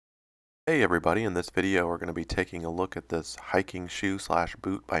Hey everybody, in this video we're going to be taking a look at this hiking shoe slash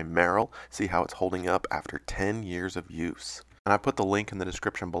boot by Merrell, see how it's holding up after 10 years of use. And I put the link in the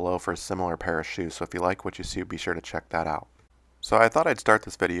description below for a similar pair of shoes, so if you like what you see, be sure to check that out. So I thought I'd start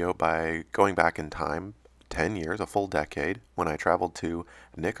this video by going back in time, 10 years, a full decade, when I traveled to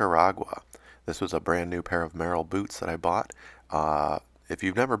Nicaragua. This was a brand new pair of Merrell boots that I bought. If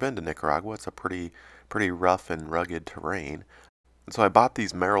you've never been to Nicaragua, it's a pretty rough and rugged terrain. So I bought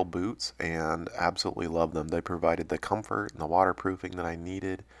these Merrell boots and absolutely love them. They provided the comfort and the waterproofing that I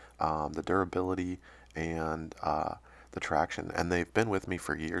needed, the durability, and the traction. And they've been with me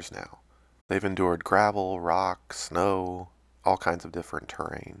for years now. They've endured gravel, rock, snow, all kinds of different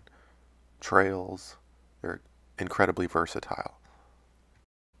terrain, trails. They're incredibly versatile.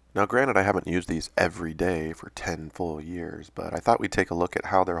 Now, granted, I haven't used these every day for 10 full years, but I thought we'd take a look at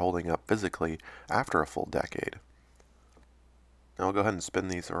how they're holding up physically after a full decade. Now I'll go ahead and spin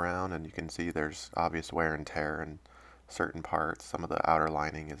these around, and you can see there's obvious wear and tear in certain parts. Some of the outer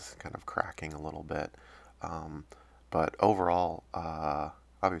lining is kind of cracking a little bit. But overall,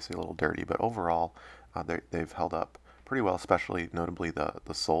 obviously a little dirty, but overall they've held up pretty well, especially notably the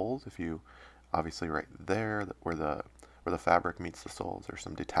soles. If you obviously right there where the fabric meets the soles, there's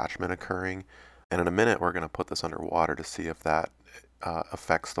some detachment occurring. And in a minute we're going to put this under water to see if that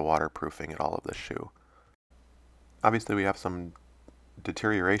affects the waterproofing at all of the shoe. Obviously we have some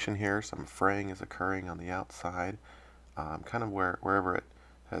deterioration here, some fraying is occurring on the outside, kind of wherever it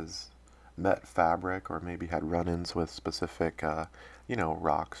has met fabric or maybe had run-ins with specific,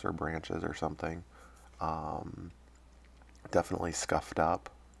 rocks or branches or something. Definitely scuffed up.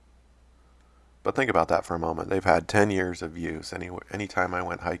 But think about that for a moment. They've had 10 years of use. Anytime I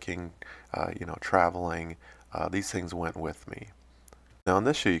went hiking, traveling, these things went with me. Now on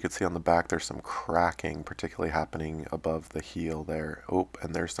this shoe, you can see on the back there's some cracking, particularly happening above the heel there. Oh,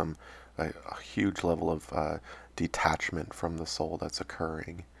 and there's a huge level of detachment from the sole that's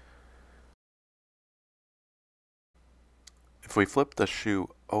occurring. If we flip the shoe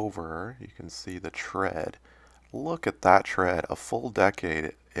over, you can see the tread. Look at that tread, a full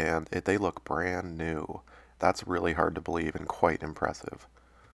decade, and they look brand new. That's really hard to believe and quite impressive.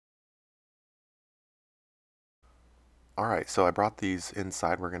 Alright, so I brought these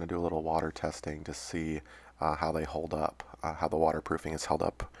inside. We're going to do a little water testing to see how they hold up, how the waterproofing is held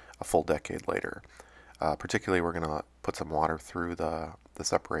up a full decade later. Particularly, we're going to put some water through the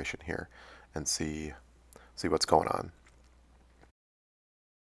separation here and see what's going on.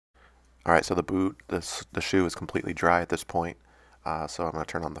 Alright, so the shoe is completely dry at this point, so I'm going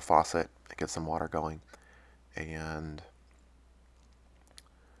to turn on the faucet and get some water going, and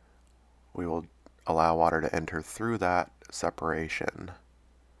we will allow water to enter through that separation,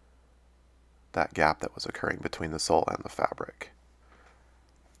 that gap that was occurring between the sole and the fabric.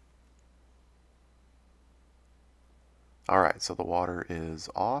 Alright, so the water is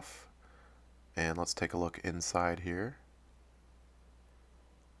off, and let's take a look inside here.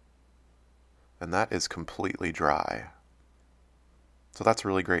 And that is completely dry. So that's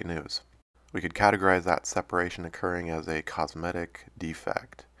really great news. We could categorize that separation occurring as a cosmetic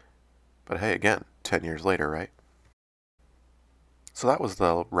defect. But hey, again, 10 years later, right? So that was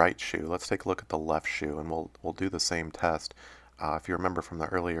the right shoe. Let's take a look at the left shoe, and we'll do the same test. If you remember from the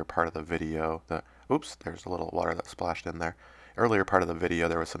earlier part of the video, oops, there's a little water that splashed in there. Earlier part of the video,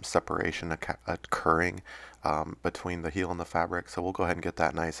 there was some separation occurring between the heel and the fabric. So we'll go ahead and get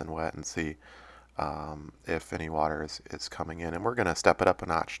that nice and wet and see if any water is coming in. And we're going to step it up a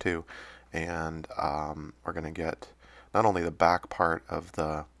notch too, and we're going to get not only the back part of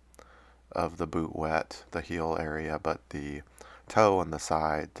the boot wet, the heel area, but the toe and the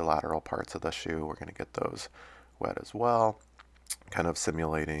side, the lateral parts of the shoe, we're going to get those wet as well, kind of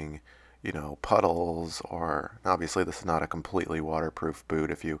simulating, puddles, or obviously this is not a completely waterproof boot.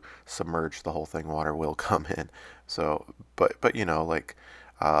 If you submerge the whole thing, water will come in. So, but like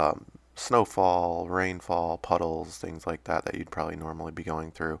snowfall, rainfall, puddles, things like that you'd probably normally be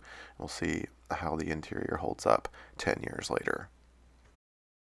going through. We'll see how the interior holds up 10 years later.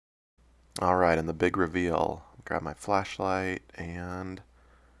 Alright, and the big reveal. Grab my flashlight, and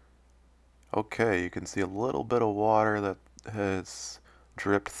okay, you can see a little bit of water that has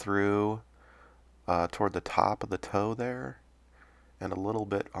dripped through toward the top of the toe there, and a little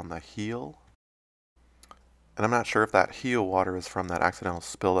bit on the heel. And I'm not sure if that heel water is from that accidental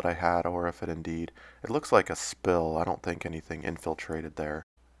spill that I had, or if it looks like a spill. I don't think anything infiltrated there.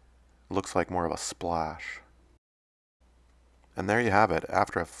 It looks like more of a splash. And there you have it.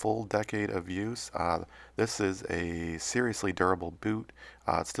 After a full decade of use, this is a seriously durable boot.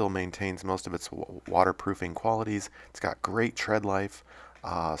 It still maintains most of its waterproofing qualities. It's got great tread life.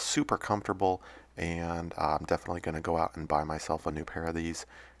 super comfortable, and I'm definitely going to go out and buy myself a new pair of these.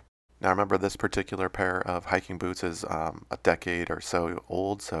 Now remember, this particular pair of hiking boots is a decade or so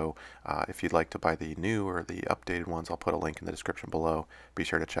old, so if you'd like to buy the new or the updated ones, I'll put a link in the description below. Be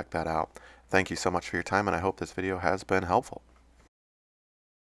sure to check that out. Thank you so much for your time, and I hope this video has been helpful.